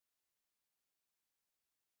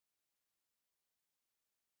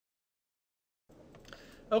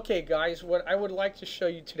Okay guys, what I would like to show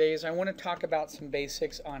you today is I want to talk about some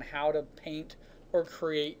basics on how to paint or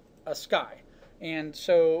create a sky. And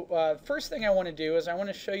so first thing I want to do is I want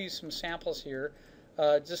to show you some samples here,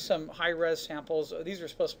 just some high-res samples. These are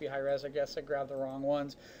supposed to be high-res, I guess I grabbed the wrong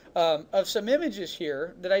ones, of some images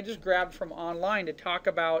here that I just grabbed from online to talk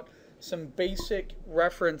about some basic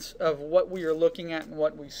reference of what we are looking at and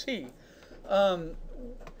what we see.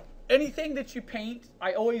 Anything that you paint,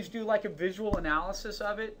 I always do like a visual analysis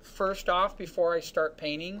of it first off before I start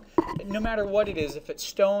painting. No matter what it is, if it's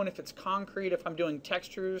stone, if it's concrete, if I'm doing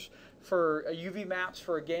textures for UV maps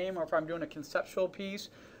for a game, or if I'm doing a conceptual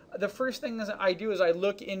piece, the first thing I do is I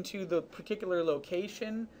look into the particular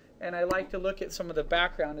location, and I like to look at some of the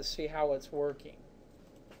background to see how it's working.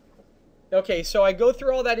 Okay, so I go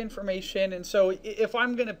through all that information, and so if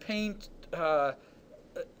I'm going to paint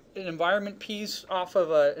an environment piece off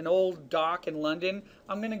of an old dock in London,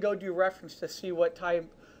 I'm going to go do reference to see what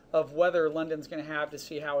type of weather London's going to have, to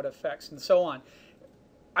see how it affects and so on.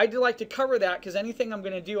 I do like to cover that because anything I'm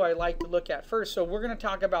going to do I like to look at first. So we're going to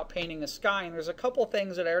talk about painting a sky, and there's a couple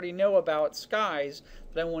things that I already know about skies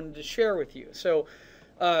that I wanted to share with you. So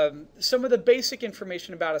some of the basic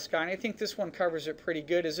information about a sky, and I think this one covers it pretty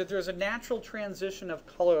good, is that there's a natural transition of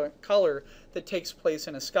color that takes place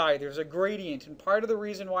in a sky. There's a gradient, and part of the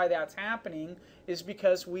reason why that's happening is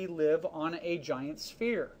because we live on a giant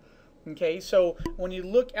sphere. Okay, so when you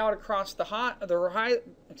look out across the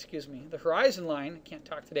horizon line, I can't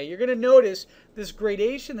talk today, you're going to notice this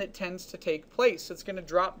gradation that tends to take place. It's going to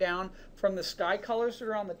drop down from the sky colors that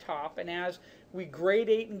are on the top, and as we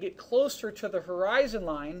gradate and get closer to the horizon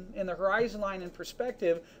line, and the horizon line in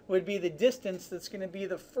perspective would be the distance that's going to be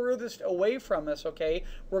the furthest away from us, okay,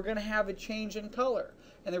 we're going to have a change in color.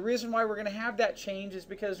 And the reason why we're going to have that change is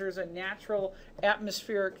because there's a natural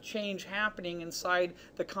atmospheric change happening inside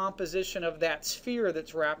the composition of that sphere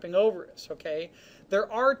that's wrapping over us, okay? There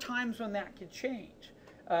are times when that could change.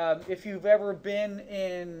 If you've ever been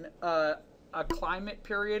in a climate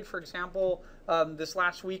period, for example, this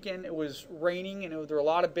last weekend it was raining, and there were a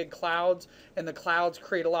lot of big clouds, and the clouds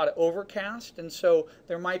create a lot of overcast, and so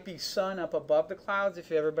there might be sun up above the clouds. If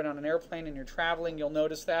you've ever been on an airplane and you're traveling, you'll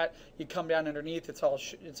notice that. You come down underneath, it's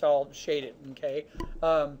all shaded, okay?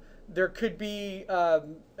 There could be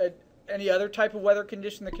any other type of weather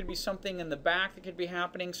condition. There could be something in the back that could be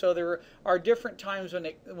happening. So there are different times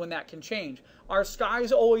when that can change. Are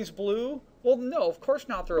skies always blue? Well, no, of course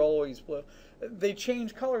not. They're always blue. They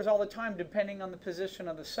change colors all the time depending on the position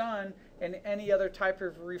of the sun and any other type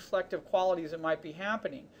of reflective qualities that might be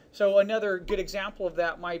happening. So another good example of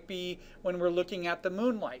that might be when we're looking at the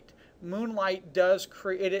moonlight. Moonlight does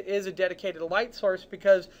create, it is a dedicated light source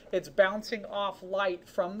because it's bouncing off light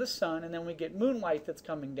from the sun, and then we get moonlight that's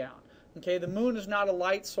coming down. Okay, the moon is not a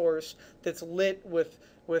light source that's lit with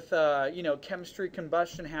you know, chemistry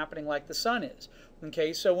combustion happening like the sun is.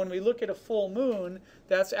 Okay, so when we look at a full moon,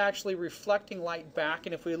 that's actually reflecting light back,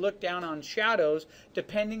 and if we look down on shadows,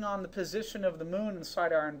 depending on the position of the moon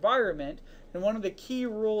inside our environment, and one of the key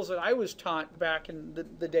rules that I was taught back in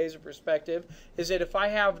the days of perspective is that if I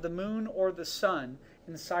have the moon or the sun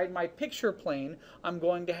inside my picture plane, I'm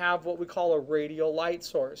going to have what we call a radial light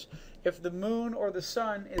source. If the moon or the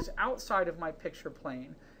sun is outside of my picture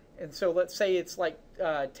plane, and so let's say it's like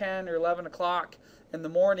 10 or 11 o'clock in the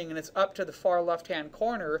morning and it's up to the far left-hand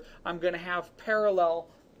corner, I'm going to have parallel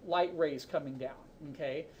light rays coming down.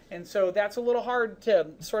 Okay, and so that's a little hard to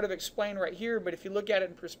sort of explain right here, but if you look at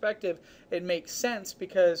it in perspective, it makes sense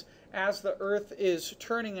because as the Earth is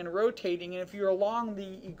turning and rotating, and if you're along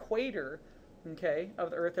the equator, okay,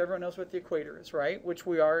 of the Earth, everyone knows what the equator is, right? Which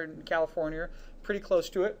we are in California, pretty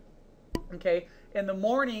close to it. Okay, in the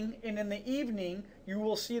morning and in the evening, you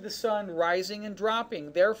will see the sun rising and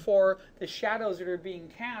dropping. Therefore, the shadows that are being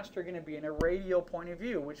cast are going to be in a radial point of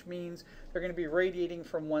view, which means they're going to be radiating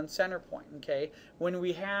from one center point. Okay, when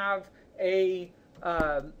we have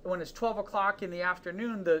when it's 12 o'clock in the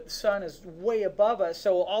afternoon, the sun is way above us,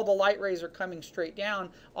 so all the light rays are coming straight down.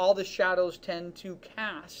 All the shadows tend to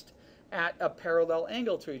cast at a parallel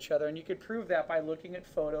angle to each other, and you could prove that by looking at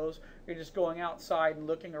photos. You're just going outside and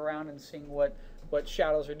looking around and seeing what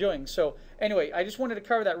shadows are doing. So anyway, I just wanted to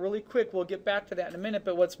cover that really quick. We'll get back to that in a minute,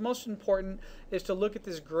 but what's most important is to look at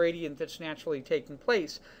this gradient that's naturally taking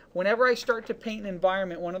place. Whenever I start to paint an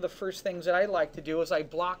environment, one of the first things that I like to do is I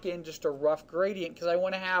block in just a rough gradient because I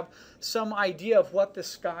want to have some idea of what the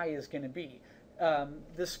sky is going to be.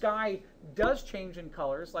 The sky does change in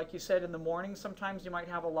colors. Like you said, in the morning, sometimes you might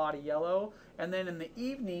have a lot of yellow. And then in the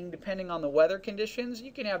evening, depending on the weather conditions,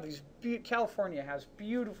 you can have these, California has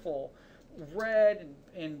beautiful red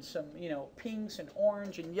and some, you know, pinks and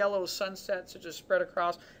orange and yellow sunsets that just spread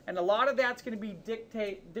across. And a lot of that's going to be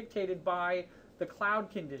dictated by the cloud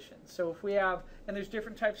conditions. So if we have, and there's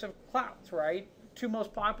different types of clouds, right? Two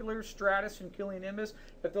most popular, stratus and cumulonimbus.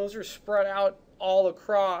 If those are spread out all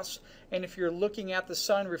across, and if you're looking at the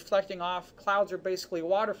sun reflecting off, clouds are basically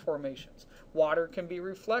water formations. Water can be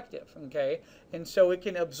reflective, okay? And so it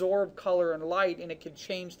can absorb color and light, and it can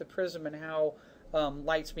change the prism and how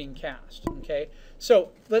light's being cast, okay?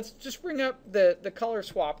 So let's just bring up the color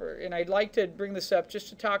swapper, and I'd like to bring this up just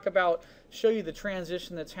to talk about, show you the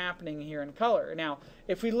transition that's happening here in color. Now,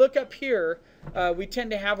 if we look up here, we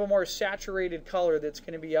tend to have a more saturated color that's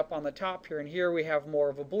going to be up on the top here, and here we have more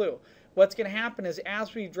of a blue. What's going to happen is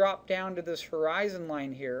as we drop down to this horizon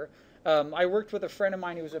line here, I worked with a friend of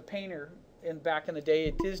mine who was a painter back in the day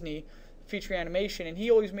at Disney, feature animation, and he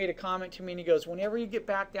always made a comment to me, and he goes, whenever you get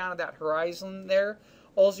back down to that horizon there,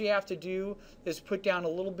 all you have to do is put down a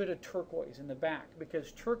little bit of turquoise in the back,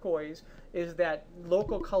 because turquoise is that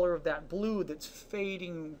local color of that blue that's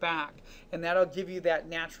fading back, and that'll give you that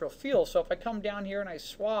natural feel. So if I come down here and I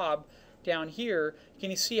swab down here, can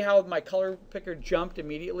you see how my color picker jumped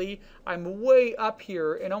immediately? I'm way up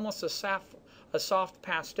here in almost a soft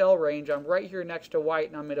pastel range. I'm right here next to white,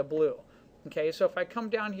 and I'm at a blue. Okay, so if I come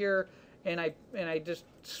down here and I just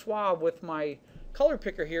swab with my color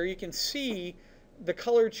picker here, you can see the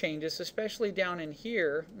color changes, especially down in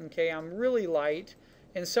here. Okay, I'm really light,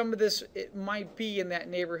 and some of this, it might be in that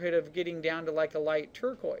neighborhood of getting down to like a light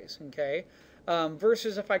turquoise. Okay,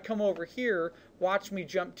 versus if I come over here, watch me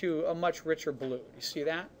jump to a much richer blue. You see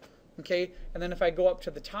that? Okay, and then if I go up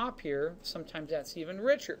to the top here, sometimes that's even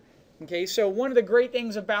richer. Okay, so one of the great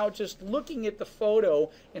things about just looking at the photo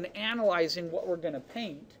and analyzing what we're going to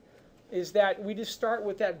paint is that we just start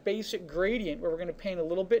with that basic gradient where we're going to paint a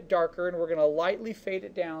little bit darker, and we're going to lightly fade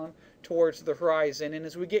it down towards the horizon. And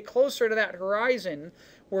as we get closer to that horizon,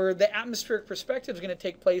 where the atmospheric perspective is going to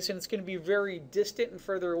take place, and it's going to be very distant and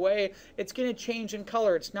further away, it's going to change in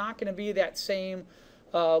color. It's not going to be that same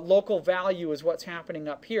local value as what's happening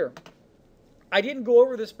up here. I didn't go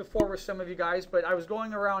over this before with some of you guys, but I was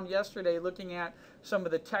going around yesterday looking at some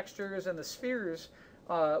of the textures and the spheres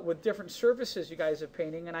with different surfaces you guys are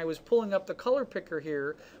painting, and I was pulling up the color picker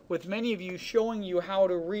here with many of you, showing you how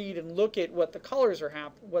to read and look at what the colors are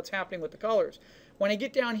what's happening with the colors. When I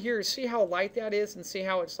get down here, see how light that is, and see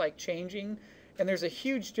how it's like changing, and there's a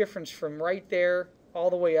huge difference from right there all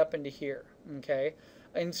the way up into here. Okay,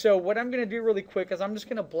 and so what I'm going to do really quick is I'm just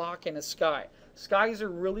going to block in a sky. Skies are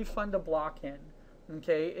really fun to block in.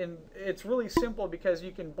 Okay, and it's really simple because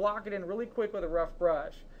you can block it in really quick with a rough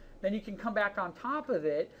brush. Then you can come back on top of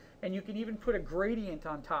it, and you can even put a gradient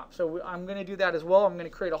on top. So I'm going to do that as well. I'm going to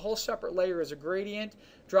create a whole separate layer as a gradient,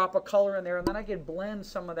 drop a color in there, and then I can blend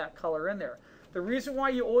some of that color in there. The reason why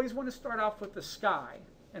you always want to start off with the sky,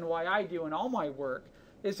 and why I do in all my work,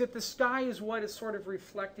 is that the sky is what is sort of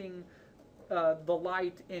reflecting the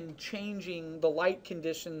light and changing the light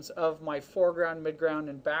conditions of my foreground, midground,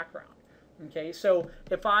 and background. Okay, so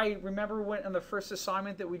if I remember when in the first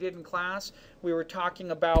assignment that we did in class, we were talking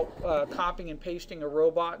about copying and pasting a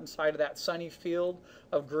robot inside of that sunny field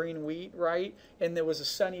of green wheat, right? And there was a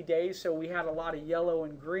sunny day, so we had a lot of yellow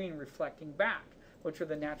and green reflecting back, which are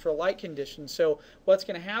the natural light conditions. So what's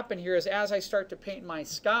going to happen here is as I start to paint my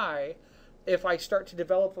sky, if I start to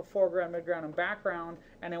develop a foreground, midground, and background,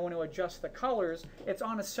 and I want to adjust the colors, it's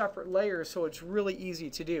on a separate layer, so it's really easy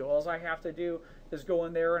to do. All I have to do is go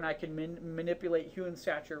in there and I can manipulate hue and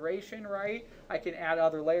saturation, right? I can add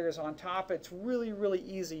other layers on top. It's really, really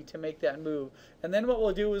easy to make that move. And then what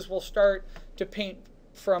we'll do is we'll start to paint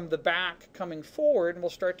from the back coming forward, and we'll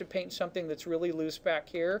start to paint something that's really loose back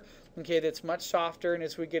here, okay, that's much softer, and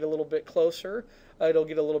as we get a little bit closer, it'll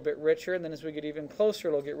get a little bit richer, and then as we get even closer,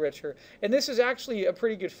 it'll get richer. And this is actually a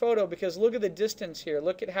pretty good photo because look at the distance here.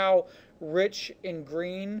 Look at how rich and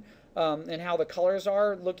green and how the colors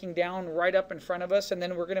are looking down right up in front of us, and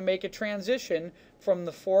then we're going to make a transition from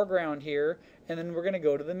the foreground here, and then we're going to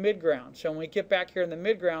go to the midground. So when we get back here in the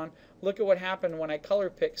midground, look at what happened when I color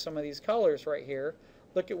pick some of these colors right here.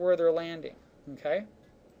 Look at where they're landing, okay?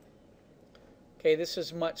 Okay, this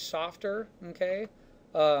is much softer, okay?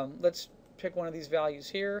 Let's pick one of these values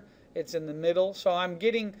here. It's in the middle, so I'm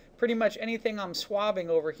getting pretty much anything I'm swabbing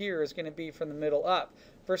over here is going to be from the middle up.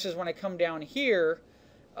 Versus when I come down here,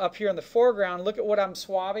 up here in the foreground, look at what I'm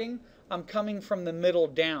swabbing. I'm coming from the middle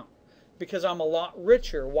down because I'm a lot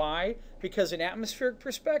richer. Why? Because in atmospheric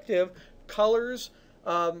perspective, colors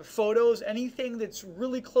photos, anything that's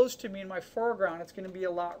really close to me in my foreground, it's going to be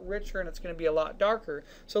a lot richer and it's going to be a lot darker.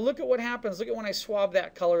 So look at what happens. Look at when I swab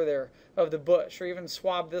that color there of the bush, or even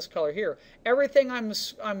swab this color here. Everything I'm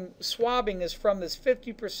swabbing is from this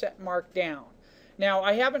 50% mark down. Now,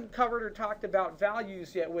 I haven't covered or talked about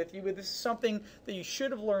values yet with you, but this is something that you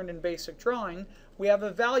should have learned in basic drawing. We have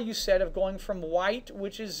a value set of going from white,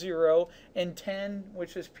 which is 0, and 10,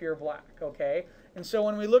 which is pure black, okay? And so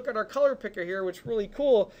when we look at our color picker here, what's really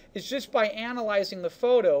cool is just by analyzing the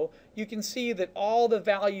photo, you can see that all the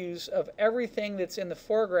values of everything that's in the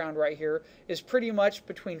foreground right here is pretty much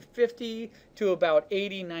between 50 to about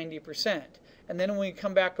 80, 90%. And then when we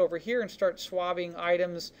come back over here and start swabbing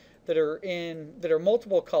items that are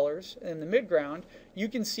multiple colors in the midground, you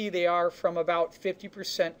can see they are from about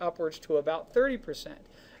 50% upwards to about 30%.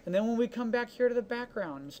 And then when we come back here to the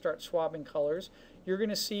background and start swabbing colors, you're going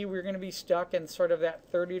to see we're going to be stuck in sort of that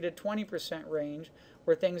 30 to 20% range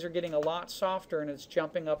where things are getting a lot softer and it's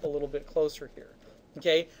jumping up a little bit closer here.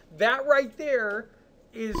 Okay, that right there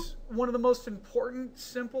is one of the most important,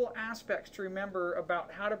 simple aspects to remember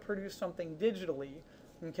about how to produce something digitally.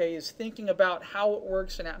 Okay, is thinking about how it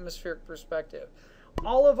works in atmospheric perspective.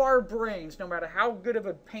 All of our brains, no matter how good of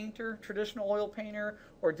a painter, traditional oil painter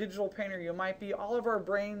or digital painter you might be, all of our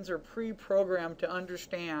brains are pre-programmed to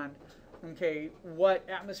understand, okay, what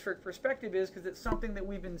atmospheric perspective is, because it's something that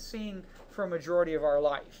we've been seeing for a majority of our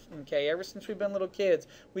life. Okay, ever since we've been little kids,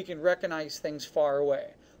 we can recognize things far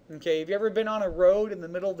away. Okay, have you ever been on a road in the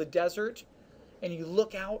middle of the desert and you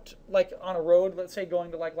look out, like on a road, let's say going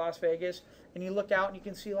to like Las Vegas, and you look out and you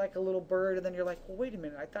can see like a little bird, and then you're like, well, wait a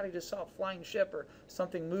minute, I thought I just saw a flying ship or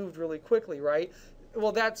something moved really quickly, right?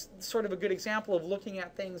 Well, that's sort of a good example of looking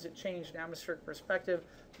at things that change in atmospheric perspective.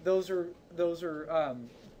 Those are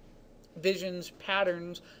visions,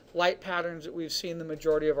 patterns, light patterns that we've seen the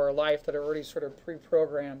majority of our life that are already sort of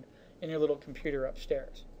pre-programmed in your little computer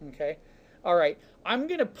upstairs. Okay? All right, I'm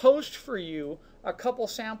going to post for you a couple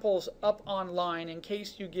samples up online in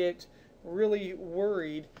case you get really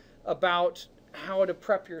worried about how to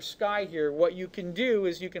prep your sky here. What you can do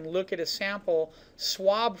is you can look at a sample,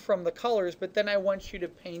 swab from the colors, but then I want you to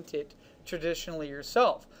paint it traditionally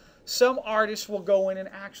yourself. Some artists will go in and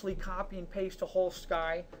actually copy and paste a whole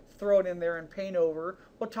sky, throw it in there and paint over.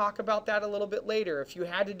 We'll talk about that a little bit later. If you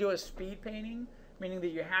had to do a speed painting, meaning that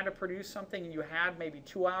you had to produce something and you had maybe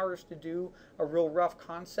 2 hours to do a real rough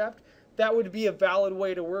concept, that would be a valid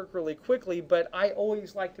way to work really quickly, but I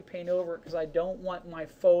always like to paint over it because I don't want my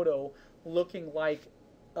photo looking like,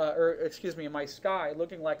 my sky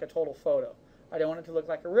looking like a total photo. I don't want it to look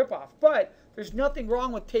like a ripoff. But there's nothing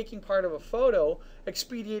wrong with taking part of a photo,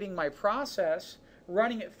 expediting my process,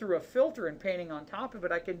 running it through a filter and painting on top of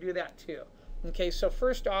it. I can do that too. Okay, so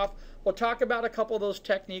first off, we'll talk about a couple of those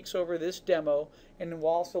techniques over this demo, and we'll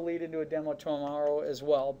also lead into a demo tomorrow as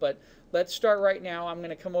well. But let's start right now. I'm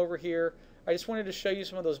going to come over here. I just wanted to show you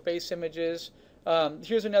some of those base images.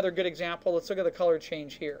 Here's another good example. Let's look at the color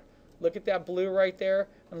change here. Look at that blue right there,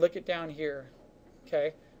 and look at down here.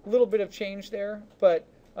 Okay, a little bit of change there, but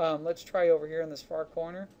let's try over here in this far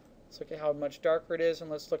corner. Let's look at how much darker it is,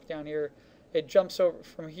 and let's look down here. It jumps over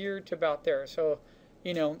from here to about there. So,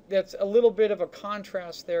 you know, that's a little bit of a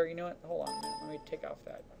contrast there. You know what? Hold on a minute. Let me take off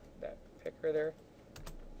that picker there.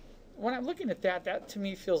 When I'm looking at that, that to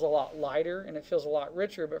me feels a lot lighter and it feels a lot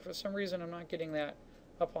richer, but for some reason I'm not getting that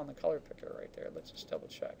up on the color picker right there. Let's just double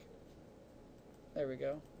check. There we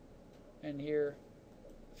go. And here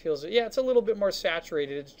feels, yeah, it's a little bit more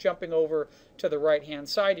saturated. It's jumping over to the right hand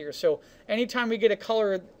side here. So anytime we get a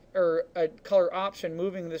color or a color option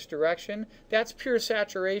moving this direction, that's pure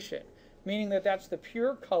saturation, meaning that that's the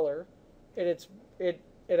pure color at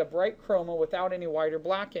a bright chroma without any white or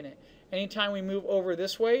black in it. Anytime we move over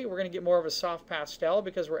this way, we're going to get more of a soft pastel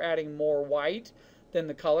because we're adding more white than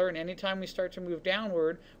the color. And anytime we start to move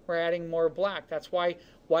downward, we're adding more black. That's why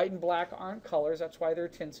white and black aren't colors. That's why they're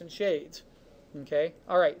tints and shades. Okay?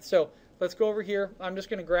 All right, so let's go over here. I'm just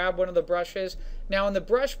going to grab one of the brushes. Now, in the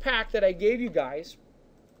brush pack that I gave you guys,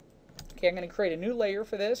 okay, I'm going to create a new layer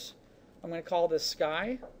for this. I'm going to call this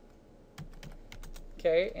Sky.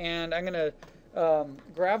 Okay, and I'm going to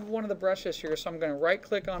grab one of the brushes here. So I'm going to right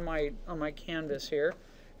click on my canvas here,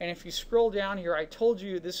 and if you scroll down here, I told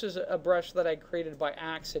you this is a brush that I created by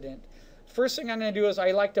accident. First thing I'm going to do is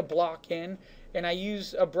I like to block in, and I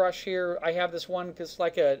use a brush here. I have this one because it's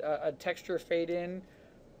like a texture fade in,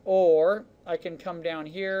 or I can come down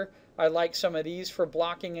here. I like some of these for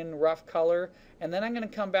blocking in rough color, and then I'm going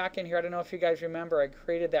to come back in here. I don't know if you guys remember, I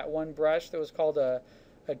created that one brush that was called a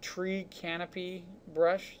tree canopy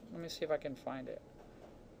brush. Let me see if I can find it.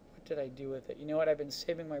 What did I do with it? You know what? I've been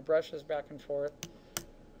saving my brushes back and forth.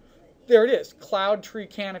 There it is, cloud tree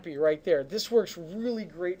canopy right there. This works really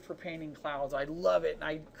great for painting clouds. I love it, and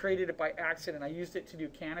I created it by accident. I used it to do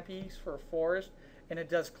canopies for a forest, and it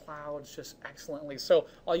does clouds just excellently. So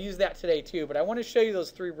I'll use that today too, but I want to show you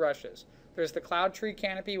those 3 brushes. There's the cloud tree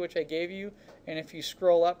canopy, which I gave you, and if you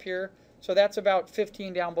scroll up here, so that's about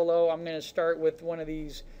 15 down below. I'm going to start with one of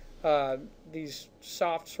these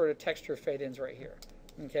soft sort of texture fade-ins right here.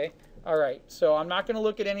 Okay. All right, so I'm not going to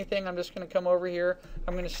look at anything. I'm just going to come over here.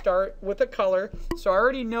 I'm going to start with a color. So I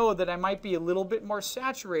already know that I might be a little bit more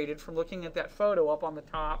saturated from looking at that photo up on the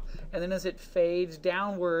top. And then as it fades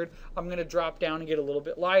downward, I'm going to drop down and get a little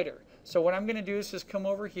bit lighter. So what I'm going to do is just come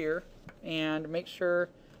over here and make sure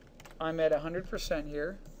I'm at 100%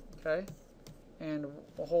 here. Okay. And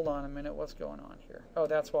well, hold on a minute. What's going on here? Oh,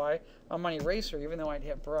 that's why. I'm on eraser, even though I'd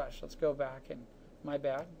hit brush. Let's go back. And my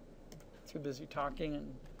bad. Too busy talking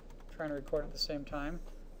and trying to record at the same time.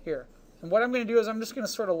 Here. And what I'm going to do is I'm just going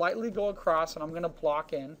to sort of lightly go across, and I'm going to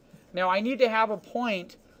block in. Now I need to have a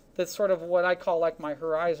point that's sort of what I call like my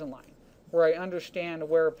horizon line, where I understand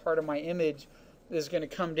where part of my image is going to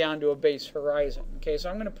come down to a base horizon. Okay, so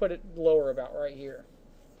I'm going to put it lower about right here.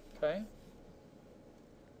 Okay.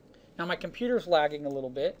 Now my computer's lagging a little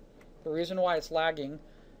bit. The reason why it's lagging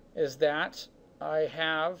is that I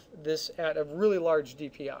have this at a really large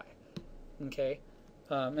DPI. Okay.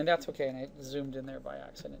 And that's okay, and I zoomed in there by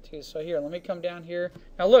accident too. So here, let me come down here.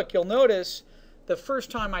 Now look, you'll notice the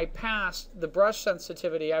first time I passed the brush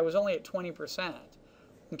sensitivity, I was only at 20%.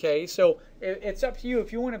 Okay, so it's up to you.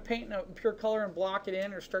 If you want to paint in a pure color and block it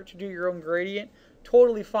in or start to do your own gradient,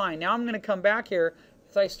 totally fine. Now I'm going to come back here.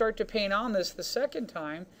 As I start to paint on this the second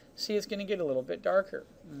time, see it's going to get a little bit darker.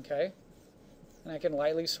 Okay, and I can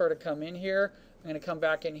lightly sort of come in here. I'm going to come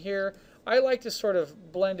back in here. I like to sort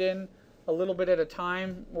of blend in a little bit at a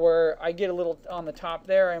time. Where I get a little on the top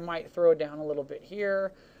there, I might throw down a little bit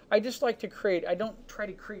here. I just like to create, I don't try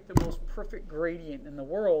to create the most perfect gradient in the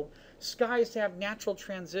world. Skies have natural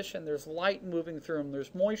transition. There's light moving through them.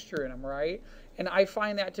 There's moisture in them, right? And I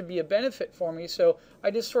find that to be a benefit for me. So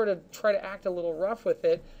I just sort of try to act a little rough with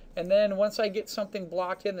it. And then once I get something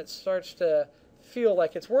blocked in that starts to feel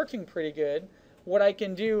like it's working pretty good, what I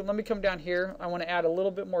can do, let me come down here. I want to add a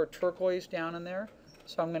little bit more turquoise down in there.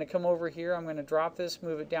 So I'm going to come over here. I'm going to drop this,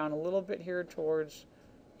 move it down a little bit here towards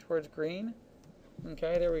green.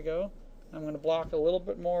 Okay, there we go. I'm going to block a little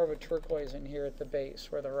bit more of a turquoise in here at the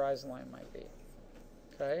base where the horizon line might be.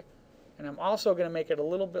 Okay, and I'm also going to make it a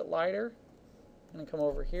little bit lighter. I'm going to come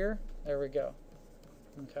over here. There we go.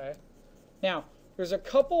 Okay, now there's a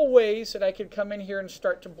couple ways that I could come in here and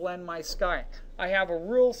start to blend my sky. I have a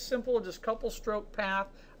real simple, just couple stroke path.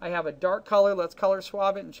 I have a dark color. Let's color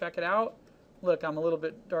swab it and check it out. Look, I'm a little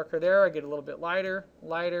bit darker there. I get a little bit lighter,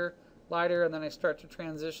 lighter, lighter, and then I start to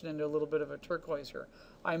transition into a little bit of a turquoise here.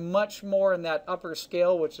 I'm much more in that upper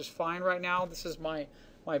scale, which is fine right now. This is my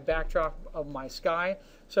backdrop of my sky.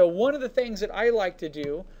 So one of the things that I like to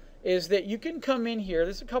do is that you can come in here.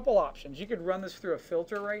 There's a couple options. You could run this through a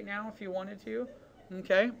filter right now if you wanted to.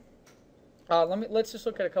 Okay. Let's just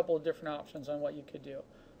look at a couple of different options on what you could do.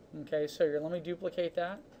 Okay, so here, let me duplicate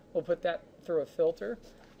that. We'll put that through a filter.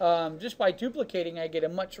 Just by duplicating, I get a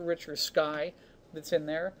much richer sky that's in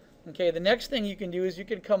there. Okay, the next thing you can do is you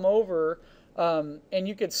could come over and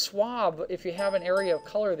you could swab if you have an area of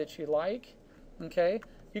color that you like. Okay,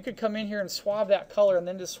 you could come in here and swab that color and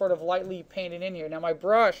then just sort of lightly paint it in here. Now my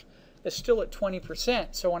brush is still at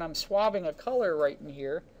 20%, so when I'm swabbing a color right in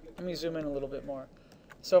here, let me zoom in a little bit more.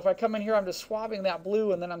 So if I come in here, I'm just swabbing that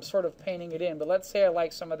blue and then I'm sort of painting it in. But let's say I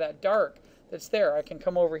like some of that dark that's there. I can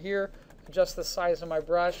come over here, adjust the size of my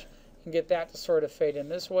brush, and get that to sort of fade in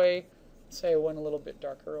this way. Say I went a little bit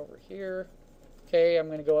darker over here. Okay, I'm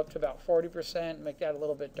going to go up to about 40%, make that a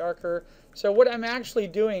little bit darker. So what I'm actually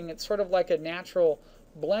doing, it's sort of like a natural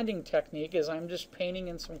blending technique, is I'm just painting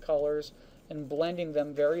in some colors and blending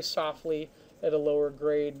them very softly at a lower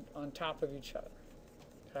grade on top of each other.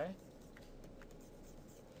 Okay.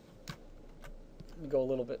 Let me go a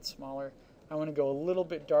little bit smaller. I want to go a little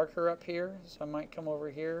bit darker up here, so I might come over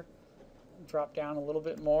here, drop down a little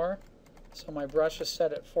bit more. So my brush is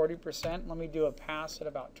set at 40%. Let me do a pass at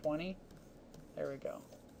about 20. There we go.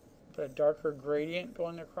 Put a darker gradient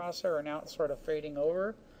going across there, and now it's sort of fading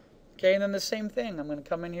over. Okay, and then the same thing. I'm going to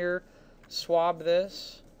come in here, swab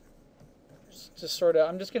this. Just sort of,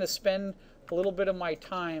 I'm just going to spend a little bit of my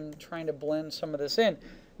time trying to blend some of this in.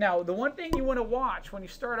 Now, the one thing you want to watch when you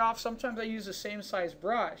start off, sometimes I use the same size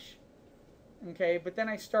brush, okay, but then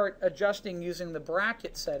I start adjusting using the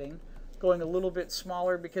bracket setting, going a little bit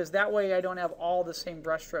smaller, because that way I don't have all the same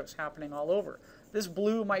brush strokes happening all over. This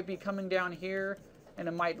blue might be coming down here, and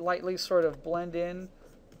it might lightly sort of blend in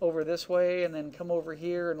over this way and then come over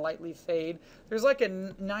here and lightly fade. There's like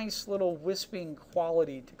a nice little wisping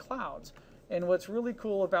quality to clouds. And what's really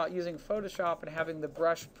cool about using Photoshop and having the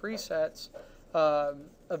brush presets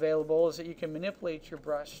available is that you can manipulate your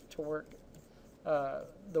brush to work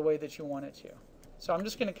the way that you want it to. So I'm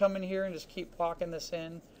just going to come in here and just keep blocking this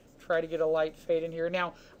in, try to get a light fade in here.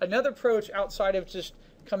 Now, another approach outside of just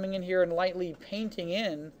coming in here and lightly painting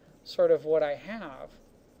in sort of what I have,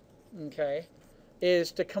 okay,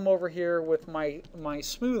 is to come over here with my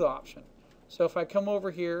smooth option. So if I come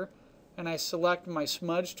over here and I select my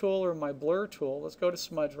smudge tool or my blur tool, let's go to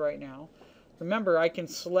smudge right now. Remember, I can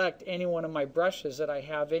select any one of my brushes that I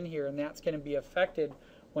have in here, and that's going to be affected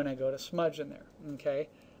when I go to smudge in there, okay?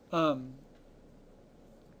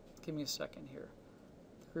 Give me a second here.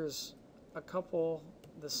 There's a couple.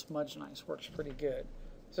 The smudge nice works pretty good.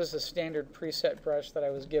 This is a standard preset brush that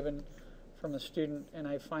I was given from a student, and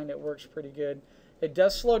I find it works pretty good. It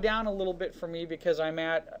does slow down a little bit for me because I'm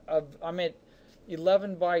at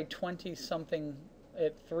 11 by 20 something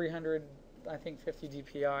at 300, I think 50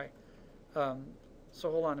 dpi.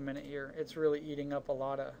 So hold on a minute here. It's really eating up a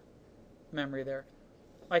lot of memory there.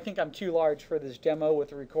 I think I'm too large for this demo with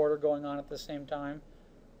the recorder going on at the same time.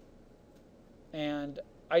 And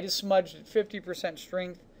I just smudged at 50%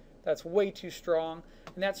 strength. That's way too strong.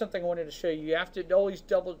 And that's something I wanted to show you. You have to always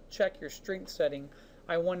double check your strength setting.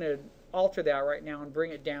 I want to alter that right now and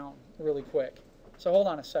bring it down really quick. So hold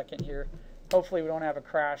on a second here. Hopefully we don't have a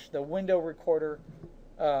crash. The window recorder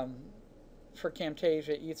for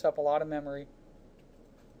Camtasia eats up a lot of memory.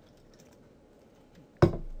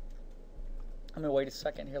 I'm going to wait a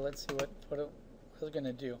second here. Let's see what it's going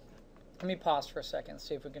to do. Let me pause for a second and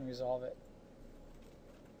see if we can resolve it.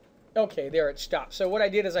 Okay, there it stopped. So what I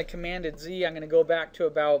did is I commanded Z. I'm going to go back to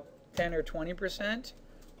about 10 or 20%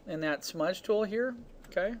 in that smudge tool here.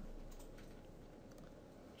 Okay.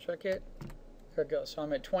 Check it. There it goes. So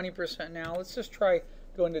I'm at 20% now. Let's just try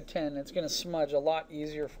going to 10. It's going to smudge a lot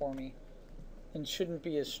easier for me and shouldn't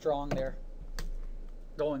be as strong there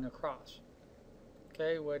going across.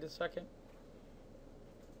 Okay, wait a second.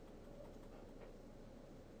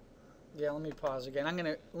 Yeah, let me pause again.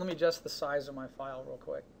 Let me adjust the size of my file real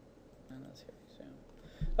quick. And let's hit zoom.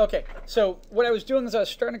 Okay, so what I was doing is I was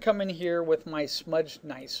starting to come in here with my Smudge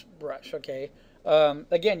Nice brush, okay?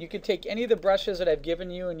 Again, you could take any of the brushes that I've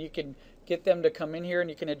given you and you can get them to come in here and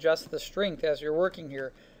you can adjust the strength as you're working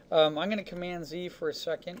here. I'm going to Command Z for a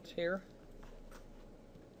second here.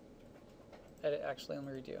 Edit, actually, let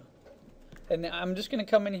me redo. And I'm just going to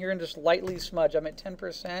come in here and just lightly smudge. I'm at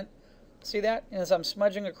 10%. See that? And as I'm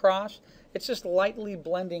smudging across, it's just lightly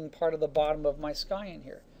blending part of the bottom of my sky in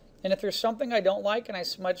here. And if there's something I don't like and I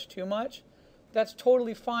smudge too much, that's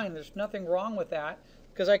totally fine. There's nothing wrong with that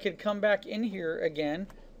because I could come back in here again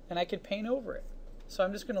and I could paint over it. So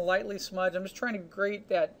I'm just going to lightly smudge. I'm just trying to create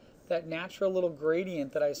that natural little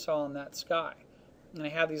gradient that I saw in that sky. And I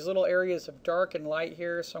have these little areas of dark and light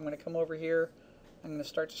here, so I'm going to come over here. I'm going to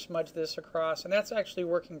start to smudge this across, and that's actually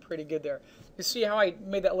working pretty good there. You see how I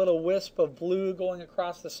made that little wisp of blue going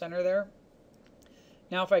across the center there?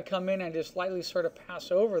 Now if I come in and just lightly sort of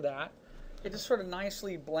pass over that, it just sort of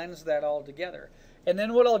nicely blends that all together. And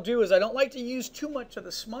then what I'll do is I don't like to use too much of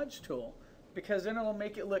the smudge tool because then it'll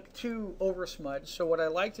make it look too over smudged. So what I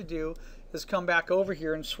like to do is come back over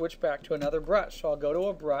here and switch back to another brush. So I'll go to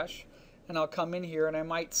a brush and I'll come in here and I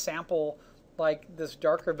might sample like this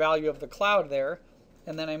darker value of the cloud there,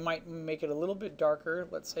 and then I might make it a little bit darker,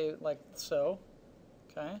 let's say like so,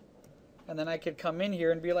 okay? And then I could come in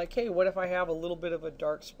here and be like, hey, what if I have a little bit of a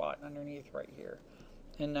dark spot underneath right here?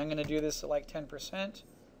 And I'm going to do this at like 10%.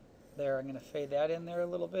 There, I'm going to fade that in there a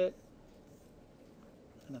little bit.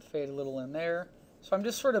 I'm going to fade a little in there. So I'm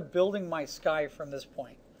just sort of building my sky from this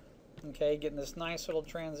point. Okay, getting this nice little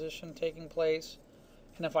transition taking place.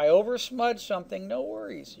 And if I over smudge something, no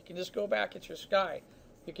worries. You can just go back at your sky.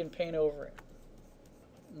 You can paint over it.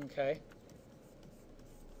 Okay.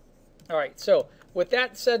 All right, so with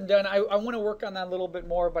that said and done, I want to work on that a little bit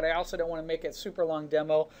more, but I also don't want to make it a super long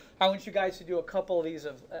demo. I want you guys to do a couple of these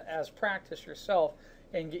as practice yourself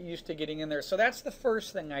and get used to getting in there. So that's the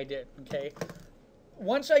first thing I did, okay?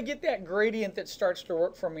 Once I get that gradient that starts to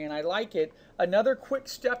work for me and I like it, another quick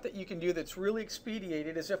step that you can do that's really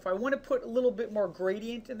expedited is if I want to put a little bit more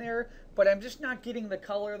gradient in there, but I'm just not getting the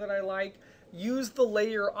color that I like, use the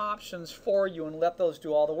layer options for you and let those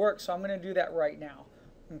do all the work. So I'm going to do that right now.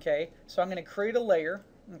 Okay, so I'm going to create a layer.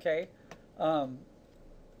 Okay, I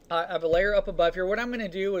have a layer up above here. What I'm going to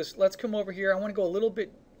do is let's come over here. I want to go a little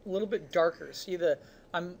bit darker. See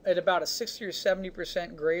I'm at about a 60 or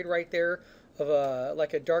 70% grade right there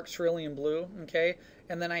like a dark cerulean blue, okay?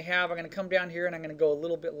 And then I'm going to come down here and I'm going to go a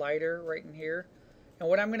little bit lighter right in here. And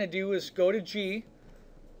what I'm going to do is go to G,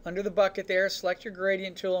 under the bucket there, select your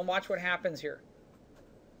gradient tool, and watch what happens here.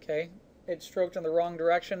 Okay, it stroked in the wrong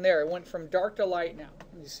direction there. It went from dark to light now.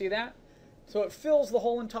 You see that? So it fills the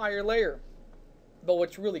whole entire layer. But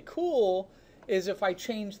what's really cool is if I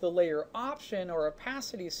change the layer option or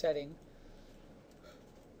opacity setting,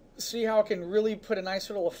 see how it can really put a nice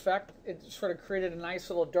little effect? It sort of created a nice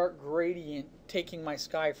little dark gradient, taking my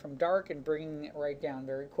sky from dark and bringing it right down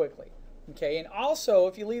very quickly. Okay, and also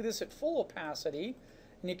if you leave this at full opacity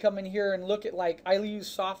and you come in here and look at, like, I use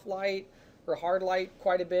soft light or hard light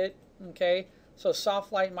quite a bit. Okay, so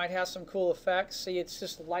soft light might have some cool effects. See, it's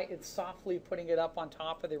just light, it's softly putting it up on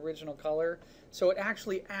top of the original color, so it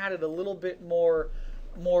actually added a little bit more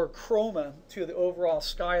chroma to the overall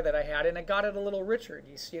sky that I had, and it got it a little richer. Do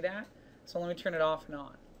you see that? So let me turn it off and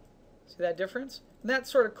on. See that difference? And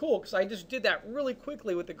that's sort of cool because I just did that really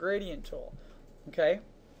quickly with the gradient tool. Okay,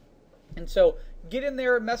 and so get in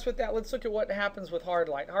there and mess with that. Let's look at what happens with hard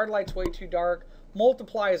light. Hard light's way too dark.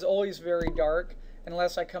 Multiply is always very dark.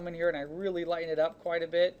 Unless I come in here and I really lighten it up quite a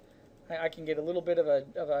bit, I can get a little bit of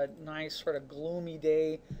a nice sort of gloomy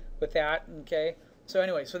day with that. Okay, so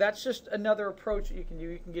anyway, so that's just another approach that you can do.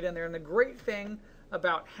 You can get in there, and the great thing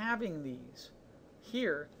about having these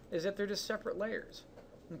here is that they're just separate layers.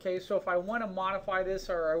 Okay, so if I want to modify this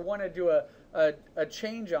or I want to do a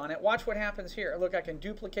change on it, watch what happens here. Look, I can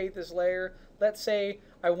duplicate this layer. Let's say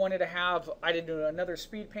I wanted to have, I did do another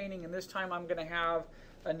speed painting, and this time I'm going to have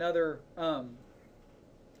another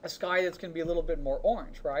a sky that's going to be a little bit more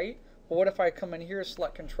orange, right? Well, what if I come in here,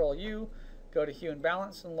 select Control U, go to Hue and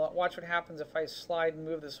Balance, and watch what happens if I slide and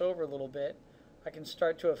move this over a little bit. I can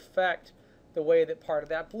start to affect the way that part of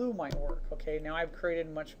that blue might work. Okay, now I've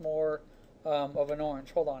created much more of an orange.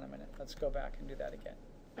 Hold on a minute. Let's go back and do that again.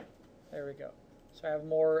 There we go. So I have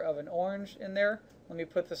more of an orange in there. Let me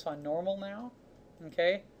put this on normal now.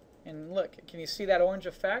 Okay, and look, can you see that orange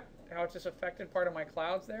effect? How it just affected part of my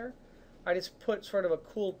clouds there? I just put sort of a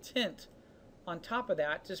cool tint on top of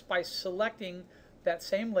that just by selecting that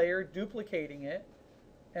same layer, duplicating it,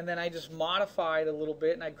 and then I just modified a little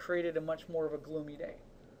bit and I created a much more of a gloomy day.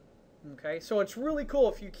 Okay, so it's really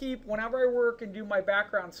cool. If you keep, whenever I work and do my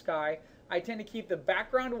background sky, I tend to keep the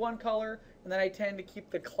background one color, and then I tend to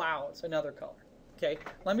keep the clouds another color. Okay,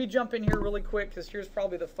 let me jump in here really quick because here's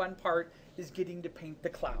probably the fun part, is getting to paint the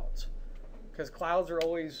clouds. Because clouds are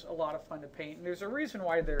always a lot of fun to paint. And there's a reason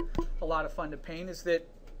why they're a lot of fun to paint, is that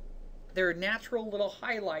they're natural little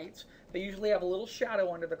highlights. They usually have a little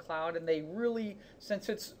shadow under the cloud, and they really, since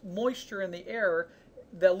it's moisture in the air,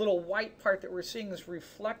 the little white part that we're seeing is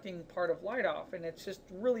reflecting part of light off, and it's just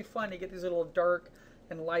really fun to get these little dark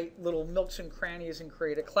and light little nooks and crannies and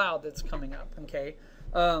create a cloud that's coming up. Okay.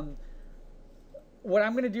 What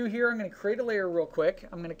I'm going to do here, I'm going to create a layer real quick.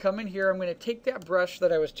 I'm going to come in here. I'm going to take that brush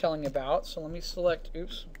that I was telling you about. So let me select,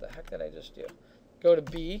 oops, what the heck did I just do? Go to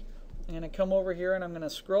B. I'm going to come over here and I'm going to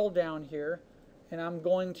scroll down here. And I'm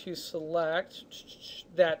going to select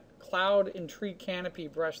that cloud and tree canopy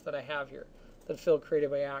brush that I have here that Phil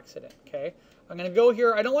created by accident. Okay. I'm going to go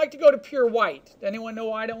here. I don't like to go to pure white. Anyone know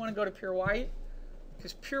why I don't want to go to pure white?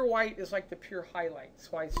 Because pure white is like the pure highlight.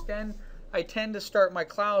 So I tend to start my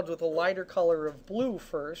clouds with a lighter color of blue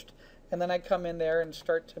first, and then I come in there and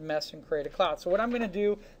start to mess and create a cloud. So what I'm going to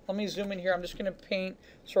do, let me zoom in here. I'm just going to paint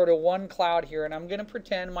sort of one cloud here, and I'm going to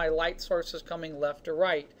pretend my light source is coming left to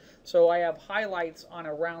right. So I have highlights on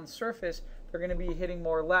a round surface. They're going to be hitting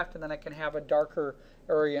more left, and then I can have a darker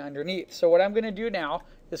area underneath. So what I'm going to do now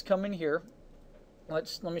is come in here.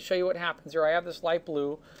 Let me show you what happens here. I have this light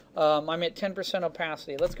blue. I'm at 10%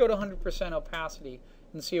 opacity. Let's go to 100% opacity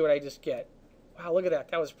and see what I just get. Wow, look at that.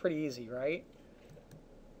 That was pretty easy, right?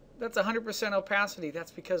 That's 100% opacity.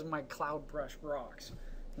 That's because my cloud brush rocks.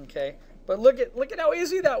 Okay, but look at how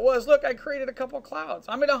easy that was. Look, I created a couple clouds.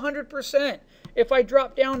 I'm at 100%. If I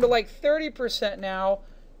drop down to like 30% now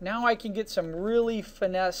I can get some really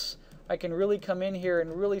finesse. I can really come in here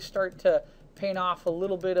and really start to paint off a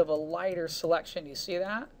little bit of a lighter selection. You see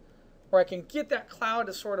that? Where I can get that cloud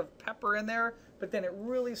to sort of pepper in there, but then it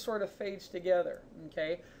really sort of fades together.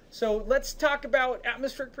 Okay, so let's talk about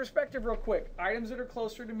atmospheric perspective real quick. Items that are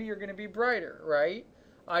closer to me are going to be brighter, right?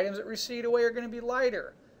 Items that recede away are going to be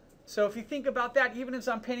lighter. So if you think about that, even as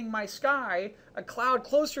I'm painting my sky, a cloud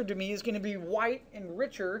closer to me is going to be white and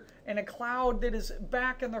richer, and a cloud that is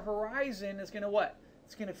back in the horizon is going to what?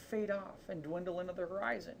 It's going to fade off and dwindle into the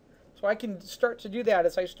horizon. So I can start to do that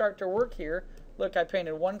as I start to work here. Look, I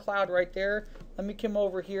painted one cloud right there. Let me come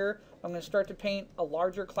over here. I'm going to start to paint a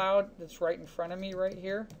larger cloud that's right in front of me right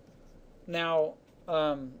here. Now,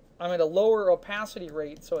 I'm at a lower opacity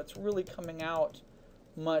rate, so it's really coming out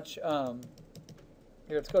much.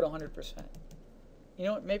 Here, let's go to 100%. You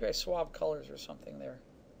know what? Maybe I swab colors or something there.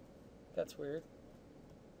 That's weird.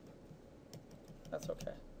 That's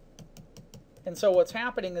okay. And so what's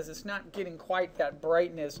happening is it's not getting quite that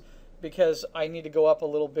brightness because I need to go up a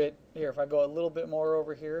little bit. Here, if I go a little bit more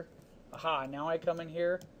over here, aha, now I come in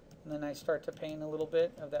here and then I start to paint a little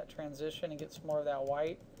bit of that transition and get some more of that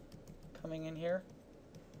white coming in here.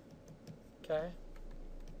 Okay.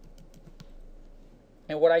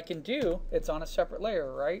 And what I can do, it's on a separate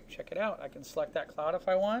layer, right? Check it out. I can select that cloud if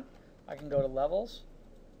I want. I can go to levels.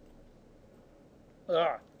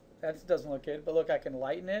 Ugh, that doesn't look good, but look, I can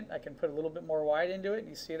lighten it. I can put a little bit more white into it. And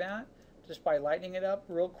you see that? Just by lightening it up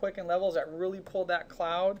real quick in levels, that really pulled that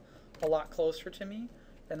cloud a lot closer to me.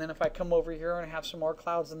 And then if I come over here and have some more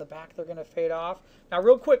clouds in the back, they're going to fade off. Now,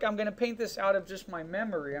 real quick, I'm going to paint this out of just my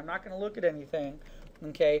memory. I'm not going to look at anything.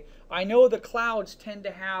 Okay, I know the clouds tend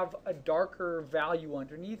to have a darker value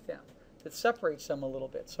underneath them that separates them a little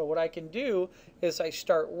bit. So what I can do is I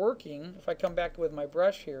start working. If I come back with my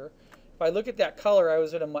brush here, if I look at that color, I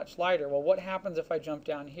was at a much lighter. Well, what happens if I jump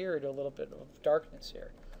down here to a little bit of darkness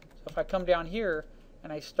here? So if I come down here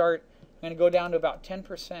and I start, I'm going to go down to about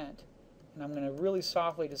 10%, and I'm going to really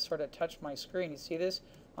softly just sort of touch my screen. You see this?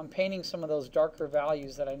 I'm painting some of those darker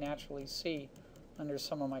values that I naturally see under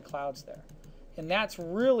some of my clouds there. And that's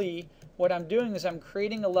really what I'm doing, is I'm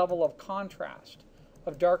creating a level of contrast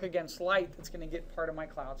of dark against light that's going to get part of my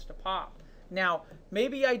clouds to pop. Now,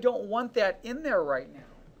 maybe I don't want that in there right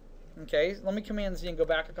now. Okay, let me Command Z and go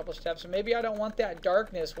back a couple steps. And maybe I don't want that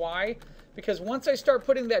darkness. Why? Because once I start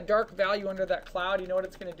putting that dark value under that cloud, you know what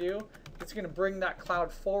it's going to do? It's going to bring that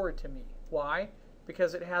cloud forward to me. Why?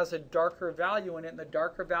 Because it has a darker value in it, and the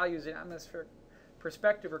darker values in atmospheric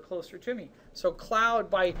perspective are closer to me. So cloud,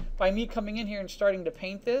 by me coming in here and starting to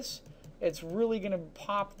paint this, it's really going to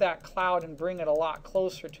pop that cloud and bring it a lot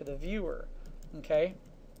closer to the viewer. Okay?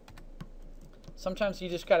 Sometimes you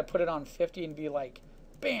just got to put it on 50 and be like,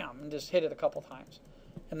 bam, and just hit it a couple times.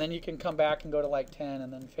 And then you can come back and go to like 10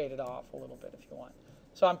 and then fade it off a little bit if you want.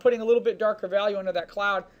 So I'm putting a little bit darker value under that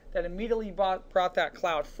cloud that immediately brought that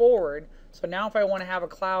cloud forward. So now if I want to have a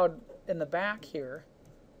cloud in the back here,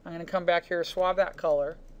 I'm going to come back here, swab that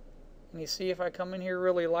color, and you see if I come in here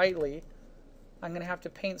really lightly, I'm going to have to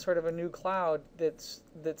paint sort of a new cloud that's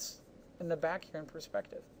in the back here in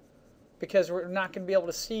perspective, because we're not going to be able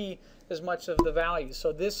to see as much of the values.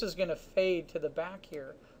 So this is going to fade to the back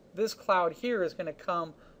here. This cloud here is going to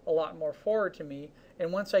come a lot more forward to me,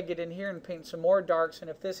 and once I get in here and paint some more darks, and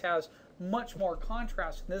if this has much more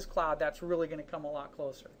contrast in this cloud, that's really going to come a lot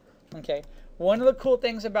closer. Okay, one of the cool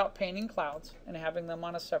things about painting clouds and having them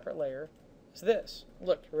on a separate layer is this.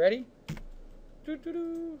 Look, you ready?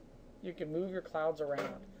 You can move your clouds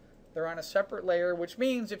around. They're on a separate layer, which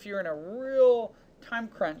means if you're in a real time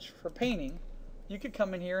crunch for painting, you could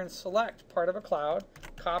come in here and select part of a cloud,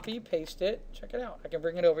 copy, paste it, check it out. I can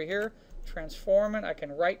bring it over here, transform it, I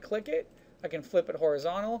can right click it, I can flip it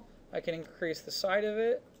horizontal, I can increase the side of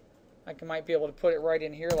it, might be able to put it right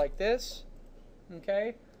in here like this.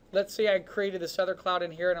 Okay. Let's say I created this other cloud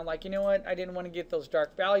in here and I'm like, you know what, I didn't want to get those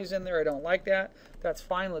dark values in there, I don't like that. That's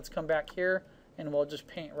fine, let's come back here and we'll just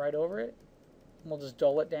paint right over it. And we'll just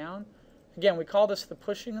dull it down. Again, we call this the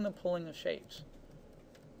pushing and the pulling of shapes.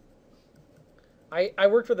 I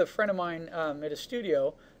worked with a friend of mine at a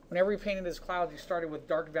studio. Whenever he painted his clouds, he started with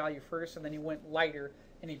dark value first and then he went lighter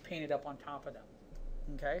and he painted up on top of them.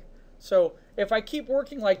 Okay? So if I keep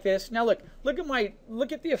working like this, now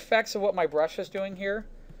look at the effects of what my brush is doing here.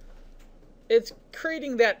 It's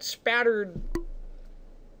creating that spattered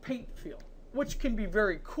paint feel, which can be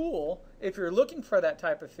very cool if you're looking for that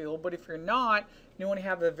type of feel. But if you're not, you want to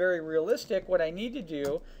have a very realistic, what I need to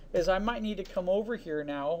do is I might need to come over here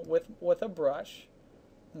now with a brush.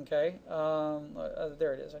 Okay,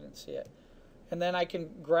 there it is, I didn't see it. And then I can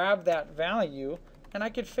grab that value and I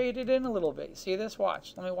could fade it in a little bit. See this?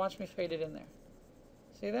 Watch me fade it in there.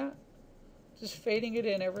 See that? Just fading it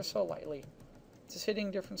in ever so lightly. Just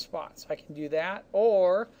hitting different spots. I can do that,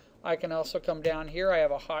 or I can also come down here. I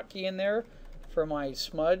have a hotkey in there for my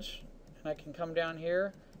smudge, and I can come down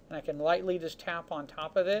here and I can lightly just tap on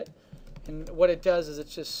top of it, and what it does is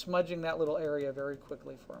it's just smudging that little area very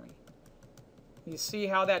quickly for me. You see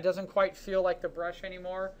how that doesn't quite feel like the brush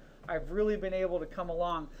anymore? I've really been able to come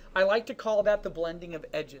along. I like to call that the blending of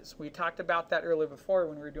edges. We talked about that earlier before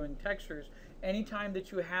when we were doing textures. Anytime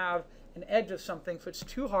that you have an edge of something, if it's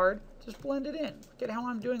too hard, just blend it in. Look at how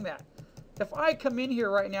I'm doing that. If I come in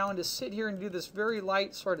here right now and just sit here and do this very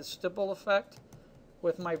light sort of stipple effect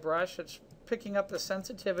with my brush, picking up the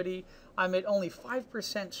sensitivity. I'm at only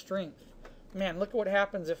 5% strength. Man, look at what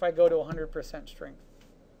happens if I go to 100% strength.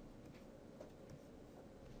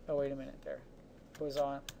 Oh, wait a minute there. It was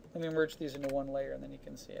on. Let me merge these into one layer and then you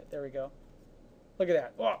can see it. There we go. Look at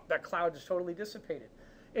that. Oh, that cloud just totally dissipated.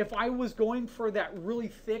 If I was going for that really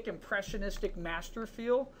thick impressionistic master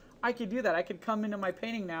feel, I could do that. I could come into my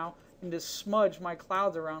painting now and just smudge my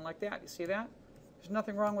clouds around like that. You see that? There's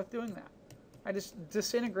nothing wrong with doing that. I just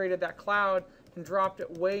disintegrated that cloud and dropped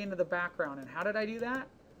it way into the background. And how did I do that?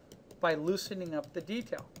 By loosening up the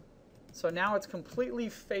detail. So now it's completely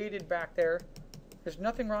faded back there. There's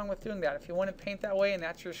nothing wrong with doing that. If you want to paint that way and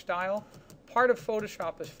that's your style, part of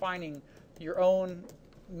Photoshop is finding your own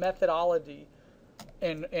methodology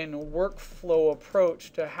and workflow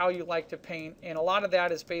approach to how you like to paint. And a lot of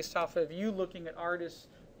that is based off of you looking at artists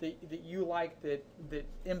that you like that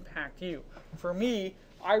impact you. For me,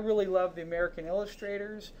 I really love the American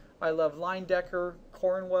illustrators. I love Leyendecker,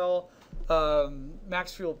 Cornwell,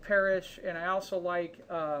 Maxfield Parrish, and I also like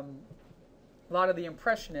a lot of the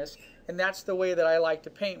Impressionists. And that's the way that I like to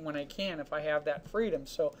paint when I can, if I have that freedom.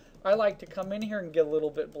 So I like to come in here and get a little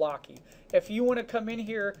bit blocky. If you want to come in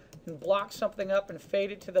here and block something up and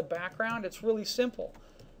fade it to the background, it's really simple.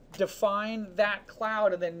 Define that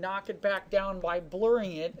cloud and then knock it back down by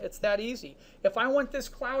blurring it. It's that easy. If I want this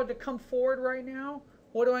cloud to come forward right now,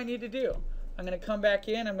 what do I need to do? I'm going to come back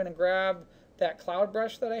in. I'm going to grab that cloud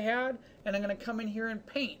brush that I had, and I'm going to come in here and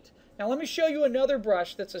paint. Now let me show you another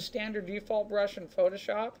brush that's a standard default brush in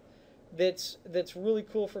Photoshop that's really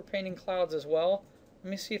cool for painting clouds as well.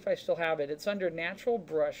 Let me see if I still have it. It's under natural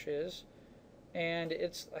brushes, and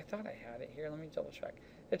I thought I had it here. Let me double check.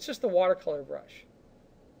 It's just the watercolor brush,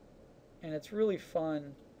 and it's really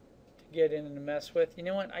fun to get in and mess with. You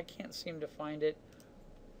know what? I can't seem to find it.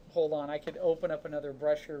 Hold on. I could open up another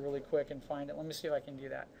brush here really quick and find it. Let me see if I can do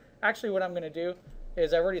that. Actually, what I'm going to do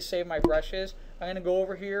is I've already saved my brushes. I'm going to go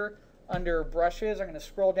over here under brushes. I'm going to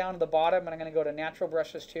scroll down to the bottom, and I'm going to go to natural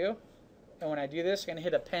brushes too. And when I do this, I'm going to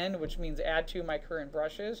hit append, which means add to my current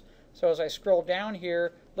brushes. So as I scroll down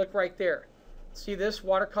here, look right there. See this?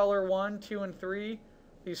 Watercolor 1, 2, and 3.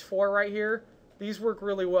 These 4 right here. These work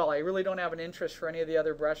really well. I really don't have an interest for any of the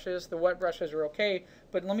other brushes. The wet brushes are okay,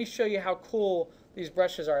 but let me show you how cool these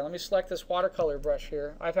brushes are. Let me select this watercolor brush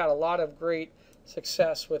here. I've had a lot of great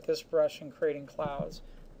success with this brush in creating clouds.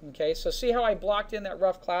 Okay, so see how I blocked in that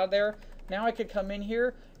rough cloud there? Now I could come in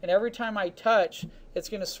here, and every time I touch, it's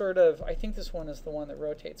going to sort of, I think this one is the one that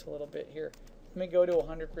rotates a little bit here. Let me go to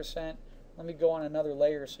 100%. Let me go on another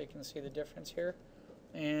layer so you can see the difference here.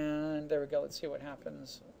 And there we go. Let's see what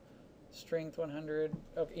happens. Strength 100.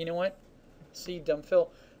 Okay, you know what? See, dumb Phil.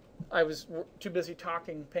 I was too busy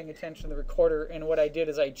talking, paying attention to the recorder, and what I did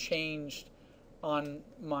is I changed on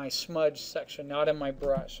my smudge section, not in my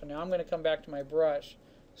brush. So now I'm going to come back to my brush,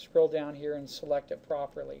 scroll down here, and select it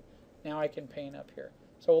properly. Now I can paint up here.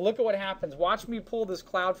 So look at what happens. Watch me pull this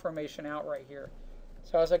cloud formation out right here.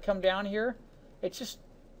 So as I come down here, it just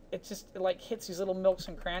like hits these little nooks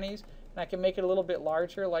and crannies, and I can make it a little bit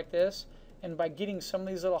larger like this. And by getting some of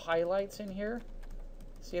these little highlights in here,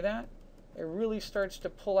 see that? It really starts to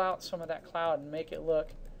pull out some of that cloud and make it look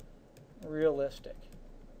realistic.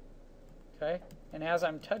 Okay? And as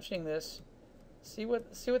I'm touching this, see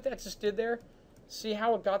what that just did there? See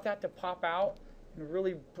how it got that to pop out and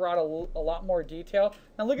really brought a lot more detail?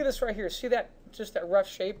 Now look at this right here. See that, just that rough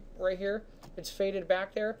shape right here? It's faded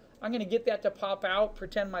back there. I'm going to get that to pop out,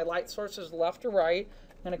 pretend my light source is left or right.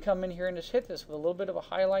 I'm going to come in here and just hit this with a little bit of a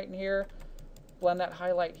highlight in here. Blend that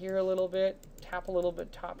highlight here a little bit. Tap a little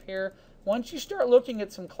bit top here. Once you start looking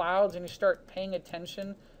at some clouds and you start paying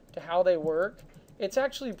attention to how they work, it's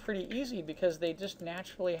actually pretty easy because they just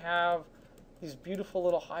naturally have these beautiful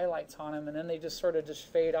little highlights on them, and then they just sort of just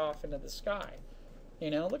fade off into the sky.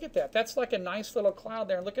 You know, look at that. That's like a nice little cloud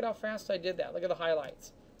there. And look at how fast I did that. Look at the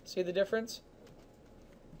highlights. See the difference?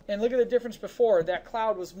 And look at the difference before. That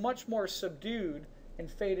cloud was much more subdued and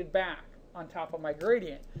faded back on top of my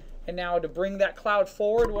gradient. And now to bring that cloud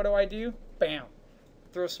forward, what do? Bam.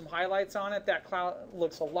 Throw some highlights on it. That cloud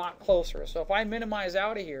looks a lot closer. So if I minimize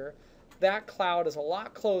out of here, that cloud is a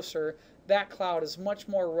lot closer. That cloud is much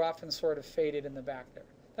more rough and sort of faded in the back there.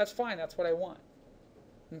 That's fine. That's what I want.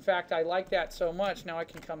 In fact, I like that so much. Now I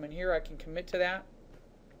can come in here. I can commit to that.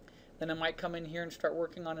 Then I might come in here and start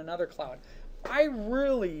working on another cloud. I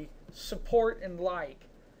really support and like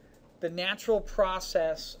the natural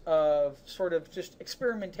process of sort of just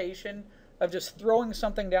experimentation, of just throwing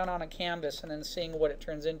something down on a canvas and then seeing what it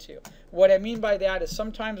turns into. What I mean by that is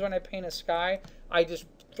sometimes when I paint a sky, I just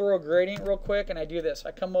throw a gradient real quick and I do this.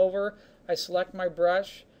 I come over, I select my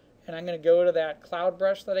brush, And I'm going to go to that cloud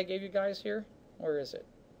brush that I gave you guys here. Where is it?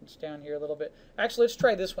 It's down here a little bit. Actually, let's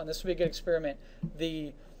try this one. This will be a good experiment.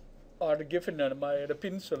 The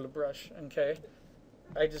pencil brush. Okay.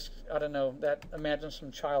 I don't know. Imagine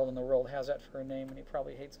some child in the world has that for a name, and he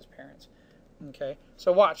probably hates his parents. Okay.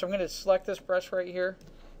 So watch. I'm going to select this brush right here.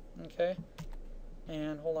 Okay.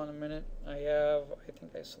 And hold on a minute. I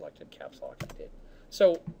think I selected caps lock. I did.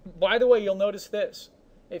 So, by the way, you'll notice this.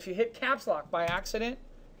 If you hit caps lock by accident,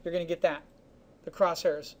 you're going to get that. The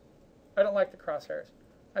crosshairs. I don't like the crosshairs.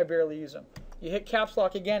 I barely use them. You hit caps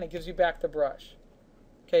lock again, it gives you back the brush.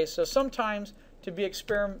 Okay, so sometimes to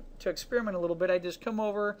experiment a little bit, I just come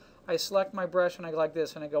over, I select my brush, and I go like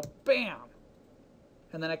this, and I go bam.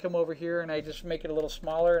 And then I come over here, and I just make it a little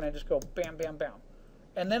smaller, and I just go bam, bam, bam.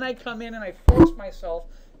 And then I come in, and I force myself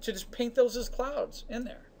to just paint those as clouds in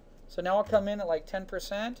there. So now I'll come in at like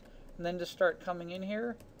 10%, and then just start coming in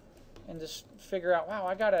here, and just figure out, wow,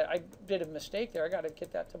 I did a mistake there. I got to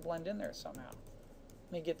get that to blend in there somehow.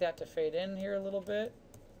 Let me get that to fade in here a little bit.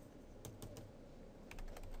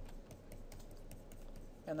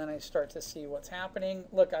 And then I start to see what's happening.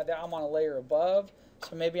 Look, I'm on a layer above,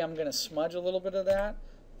 so maybe I'm going to smudge a little bit of that.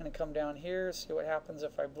 I'm going to come down here, see what happens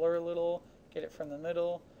if I blur a little, get it from the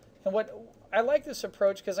middle. And I like this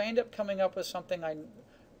approach because I end up coming up with something I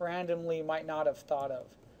randomly might not have thought of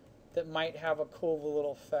that might have a cool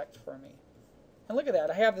little effect for me. And look at that.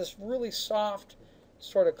 I have this really soft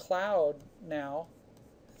sort of cloud now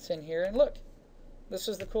that's in here. And look, this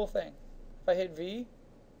is the cool thing. If I hit V,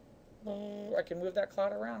 I can move that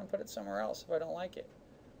cloud around and put it somewhere else if I don't like it.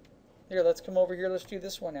 Here, let's come over here. Let's do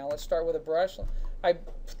this one now. Let's start with a brush. I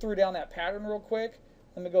threw down that pattern real quick.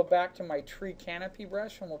 Let me go back to my tree canopy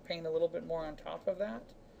brush, and we'll paint a little bit more on top of that.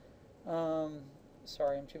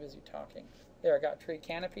 Sorry, I'm too busy talking. There, I got tree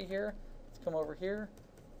canopy here. Let's come over here.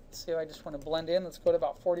 Let's see if I just want to blend in. Let's go to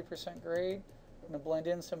about 40% grade. I'm going to blend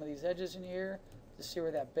in some of these edges in here to see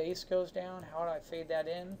where that base goes down. How do I fade that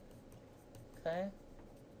in? Okay.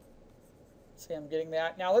 Let's see, I'm getting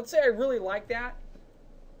that. Now, let's say I really like that,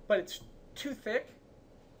 but it's too thick.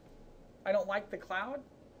 I don't like the cloud.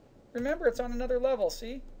 Remember, it's on another level,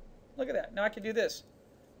 see? Look at that. Now I can do this.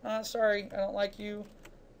 Sorry, I don't like you.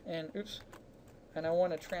 And, oops. And I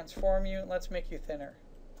want to transform you. Let's make you thinner.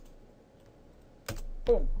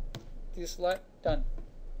 Boom. Deselect. Done.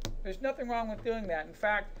 There's nothing wrong with doing that. In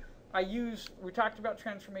fact, we talked about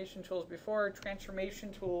transformation tools before.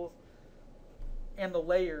 Transformation tools and the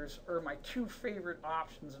layers are my two favorite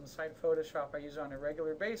options inside Photoshop I use on a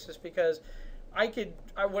regular basis because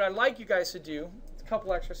what I'd like you guys to do, a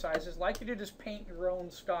couple exercises, like you to just paint your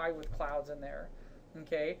own sky with clouds in there,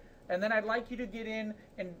 okay? And then I'd like you to get in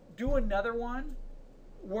and do another one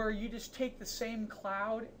where you just take the same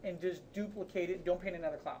cloud and just duplicate it and don't paint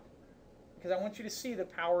another cloud. Because I want you to see the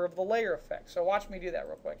power of the layer effect. So watch me do that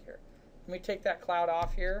real quick here. Let me take that cloud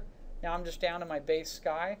off here. Now I'm just down to my base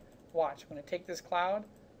sky. Watch, I'm going to take this cloud,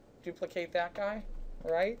 duplicate that guy,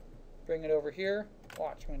 right? Bring it over here.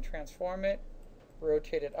 Watch, I'm going to transform it,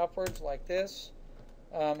 rotate it upwards like this.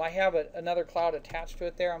 I have another cloud attached to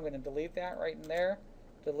it there. I'm going to delete that right in there.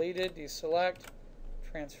 Deleted, deselect,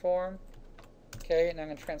 transform. Okay, and I'm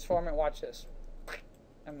going to transform it. Watch this.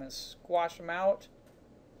 I'm going to squash them out.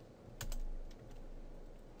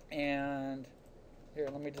 And here,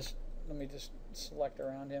 let me just select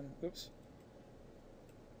around him. Oops.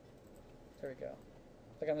 There we go.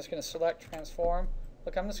 Look, I'm just going to select, transform.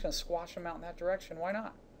 Look, I'm just going to squash them out in that direction. Why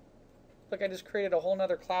not? Look, I just created a whole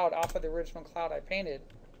nother cloud off of the original cloud I painted.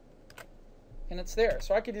 And it's there.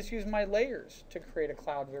 So I could just use my layers to create a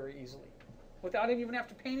cloud very easily without even have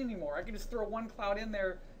to paint anymore. I could just throw one cloud in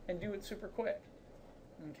there and do it super quick.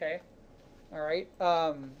 Okay? All right.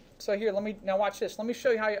 So here, now watch this. Let me show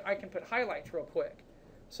you how I can put highlights real quick.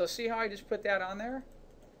 So see how I just put that on there?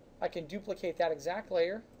 I can duplicate that exact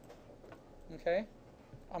layer. Okay?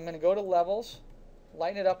 I'm going to go to levels,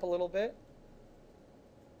 lighten it up a little bit.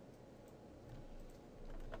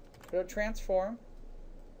 Go to transform.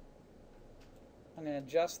 I'm going to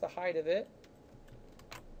adjust the height of it.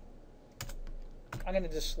 I'm going to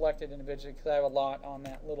just select it individually because I have a lot on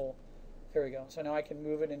that little. There we go. So now I can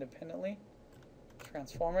move it independently.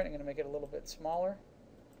 Transform it. I'm going to make it a little bit smaller.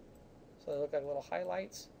 So they look like little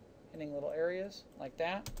highlights, hitting little areas like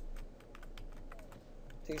that.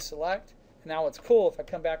 Deselect. Now what's cool, if I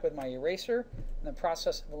come back with my eraser and the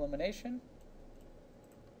process of elimination,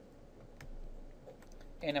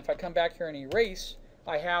 and if I come back here and erase,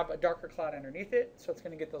 I have a darker cloud underneath it, so it's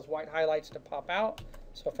going to get those white highlights to pop out.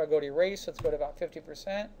 So if I go to erase, let's go to about 50%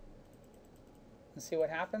 and see what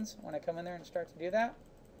happens when I come in there and start to do that.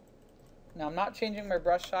 Now I'm not changing my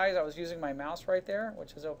brush size. I was using my mouse right there,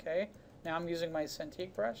 which is okay. Now I'm using my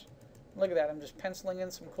Cintiq brush. Look at that. I'm just penciling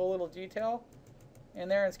in some cool little detail in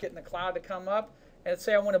there. It's getting the cloud to come up. And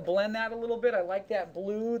say I want to blend that a little bit. I like that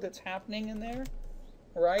blue that's happening in there,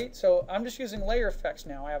 right? So I'm just using layer effects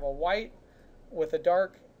now. I have a white with a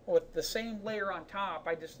dark, with the same layer on top.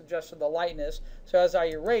 I just adjusted the lightness. So as I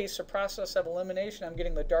erase, the process of elimination, I'm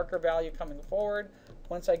getting the darker value coming forward.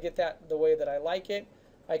 Once I get that the way that I like it,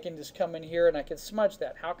 I can just come in here and I can smudge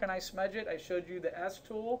that. How can I smudge it? I showed you the S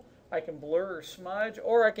tool. I can blur or smudge,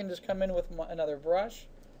 or I can just come in with another brush.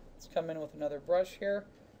 Let's come in with another brush here.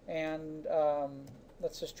 And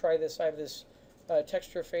let's just try this. I have this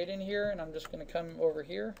texture fade in here, and I'm just going to come over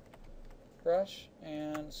here, brush,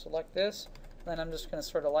 and select this. Then I'm just going to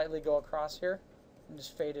sort of lightly go across here and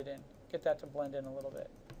just fade it in. Get that to blend in a little bit,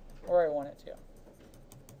 where I want it to.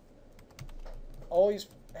 Always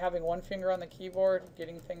having one finger on the keyboard,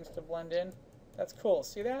 getting things to blend in. That's cool.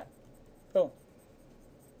 See that? Boom.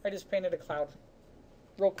 I just painted a cloud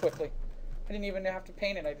real quickly. I didn't even have to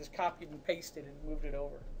paint it. I just copied and pasted and moved it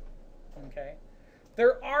over. Okay.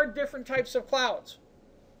 There are different types of clouds.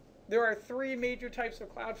 There are 3 major types of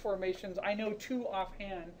cloud formations. I know 2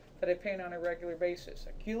 offhand that I paint on a regular basis.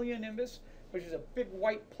 A cumulonimbus, which is a big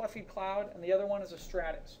white fluffy cloud, and the other one is a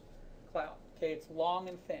stratus cloud. Okay, it's long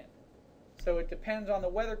and thin. So it depends on the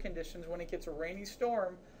weather conditions. When it gets a rainy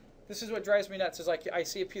storm, this is what drives me nuts. Is like I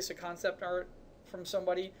see a piece of concept art from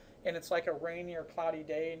somebody, and it's like a rainy or cloudy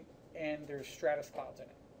day, and there's stratus clouds in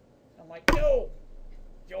it. I'm like, no!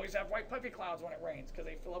 You always have white puffy clouds when it rains because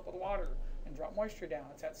they fill up with water and drop moisture down.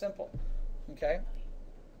 It's that simple. Okay?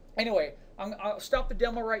 Anyway, I'll stop the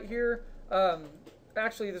demo right here.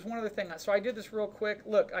 Actually, there's one other thing. So I did this real quick.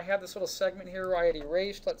 Look, I have this little segment here where I had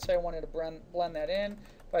erased. Let's say I wanted to blend that in.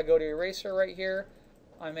 If I go to eraser right here,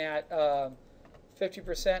 I'm at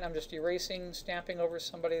 50%. I'm just erasing, stamping over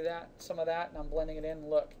some of that, and I'm blending it in.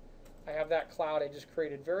 Look. I have that cloud I just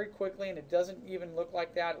created very quickly, and it doesn't even look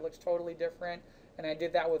like that. It looks totally different, and I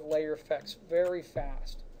did that with layer effects very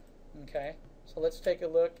fast. Okay, so let's take a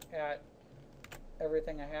look at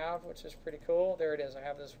everything I have, which is pretty cool. There it is. I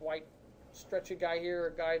have this white stretchy guy here,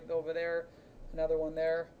 a guy over there, another one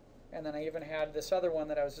there, and then I even had this other one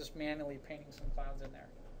that I was just manually painting some clouds in there.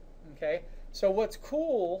 Okay, so what's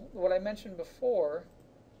cool, what I mentioned before,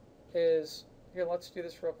 is, here, let's do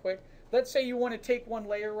this real quick. Let's say you want to take one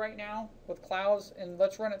layer right now with clouds, and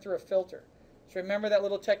let's run it through a filter. So remember that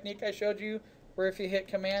little technique I showed you, where if you hit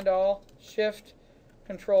Command-All, Shift,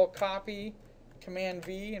 Control, Copy,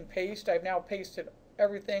 Command-V, and Paste. I've now pasted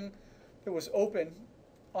everything that was open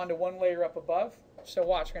onto one layer up above. So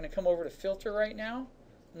watch, we're going to come over to Filter right now,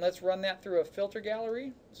 and let's run that through a filter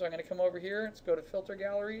gallery. So I'm going to come over here, let's go to Filter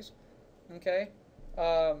Galleries. Okay,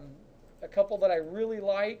 a couple that I really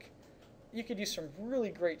like. You could do some really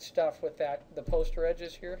great stuff with the poster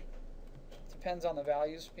edges here. Depends on the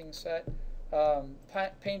values being set.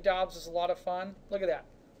 Paint jobs is a lot of fun. Look at that.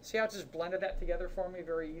 See how it just blended that together for me?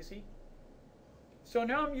 Very easy. So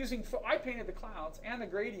now I'm using, I painted the clouds and the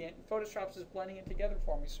gradient, and Photoshop's just blending it together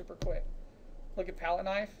for me super quick. Look at palette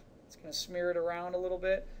knife. It's going to smear it around a little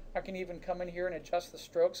bit. I can even come in here and adjust the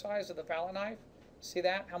stroke size of the palette knife. See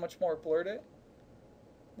that? How much more blurred it?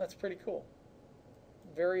 That's pretty cool.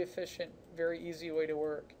 Very efficient, very easy way to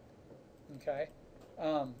work. Okay.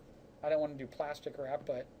 I don't want to do plastic wrap,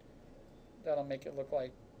 but that'll make it look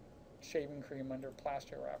like shaving cream under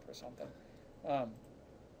plastic wrap or something.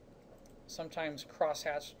 Sometimes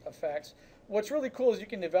crosshatch effects. What's really cool is you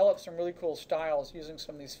can develop some really cool styles using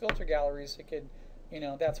some of these filter galleries that could,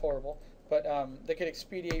 that's horrible, but that could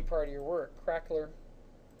expedite part of your work. Crackler,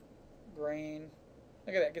 grain.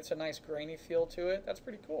 Look at that, gets a nice grainy feel to it. That's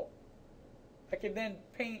pretty cool. I could then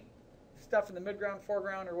paint stuff in the midground,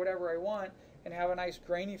 foreground, or whatever I want and have a nice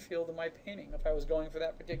grainy feel to my painting if I was going for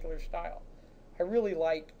that particular style. I really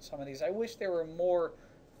like some of these. I wish there were more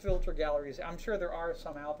filter galleries. I'm sure there are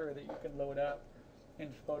some out there that you can load up in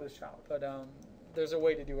Photoshop, but there's a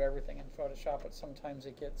way to do everything in Photoshop, but sometimes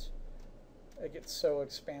it gets so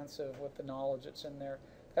expansive with the knowledge that's in there.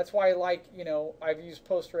 That's why I like, I've used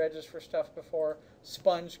poster edges for stuff before.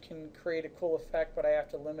 Sponge can create a cool effect, but I have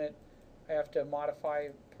to modify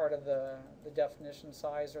part of the definition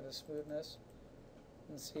size or the smoothness.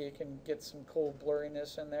 And see, you can get some cool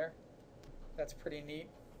blurriness in there. That's pretty neat.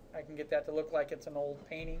 I can get that to look like it's an old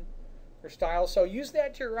painting or style. So use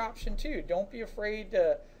that to your option too. Don't be afraid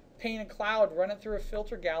to paint a cloud, run it through a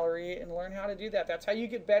filter gallery, and learn how to do that. That's how you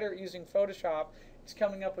get better at using Photoshop. It's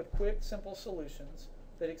coming up with quick, simple solutions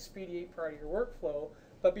that expedite part of your workflow.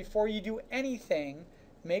 But before you do anything,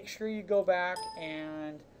 make sure you go back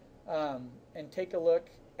and take a look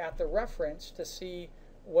at the reference to see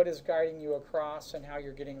what is guiding you across and how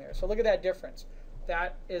you're getting there. So look at that difference.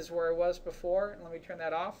 That is where I was before. And let me turn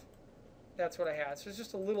that off. That's what I had. So there's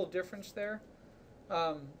just a little difference there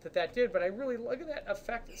that did. But I really look at that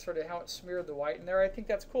effect, sort of how it smeared the white in there. I think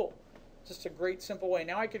that's cool. Just a great simple way.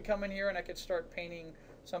 Now I could come in here and I could start painting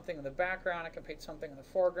something in the background. I can paint something in the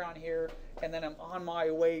foreground here. And then I'm on my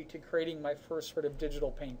way to creating my first sort of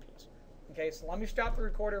digital paint piece. Okay, so let me stop the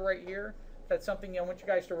recorder right here. That's something I want you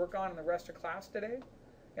guys to work on in the rest of class today.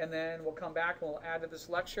 And then we'll come back and we'll add to this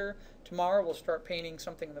lecture. Tomorrow we'll start painting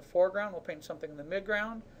something in the foreground. We'll paint something in the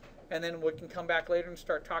midground. And then we can come back later and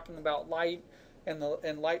start talking about light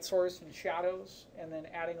and light source and shadows. And then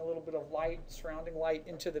adding a little bit of light, surrounding light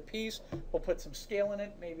into the piece. We'll put some scale in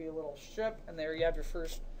it, maybe a little strip. And there you have your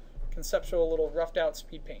first conceptual little roughed out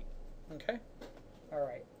speed paint. Okay? All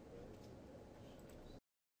right.